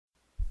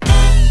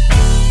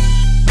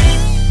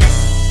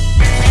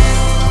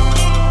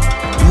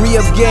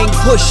AM gang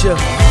pusher.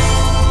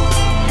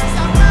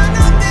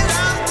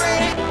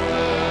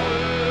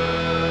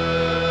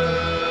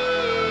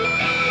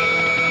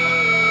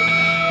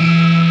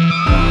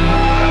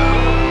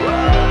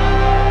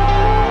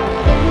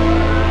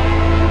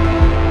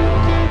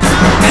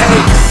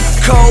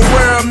 Cold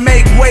world,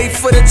 make way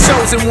for the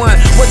chosen one.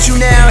 What you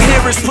now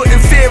hear is putting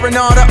fear in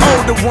all the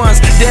older ones.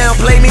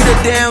 Downplay me to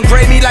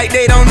downgrade me like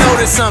they don't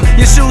notice something.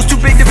 Your shoes too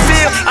big to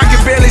fill, I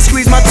can barely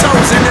squeeze my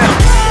toes in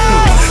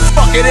them.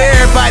 Fuck it,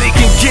 everybody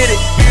can get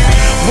it.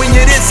 When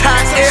you're this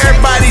high,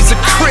 everybody's a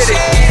critic.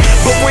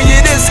 But when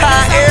you're this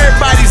high,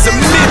 everybody's a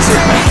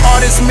midget. All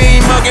this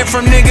mean mugging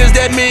from niggas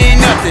that mean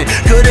nothing.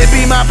 Could it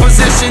be my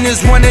position is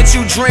one that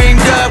you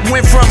dreamed of?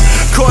 Went from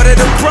quarter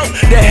to broke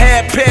to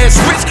half past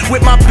rich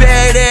with my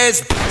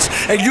badass bitch.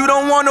 And you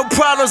don't want no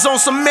problems on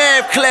some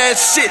math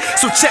class shit.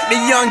 So check the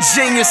young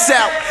genius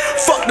out.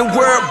 Fuck the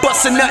world,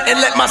 bust a nut and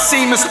let my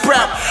semen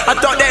sprout. I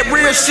thought that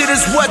real shit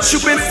is what you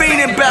been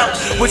fiending about.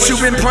 What you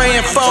been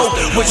praying for,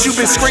 what you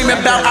been screaming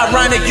about.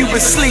 Ironic you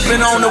been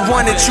sleeping on the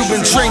one that you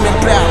been dreaming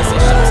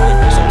about.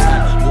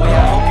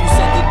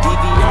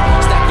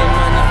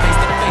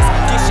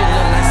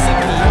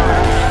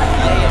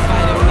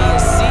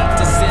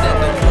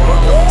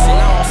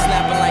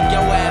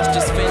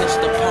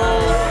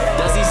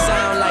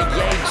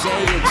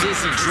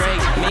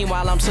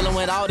 Meanwhile, I'm chillin'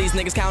 with all these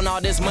niggas, counting all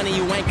this money.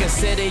 You ain't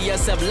consider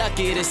yourself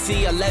lucky to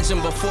see a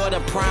legend before the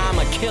prime,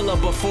 a killer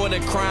before the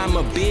crime,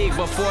 a big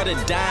before the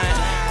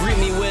dime. Greet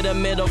me with a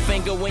middle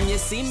finger when you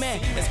see me.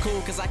 It's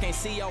cool, cause I can't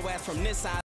see your ass from this side.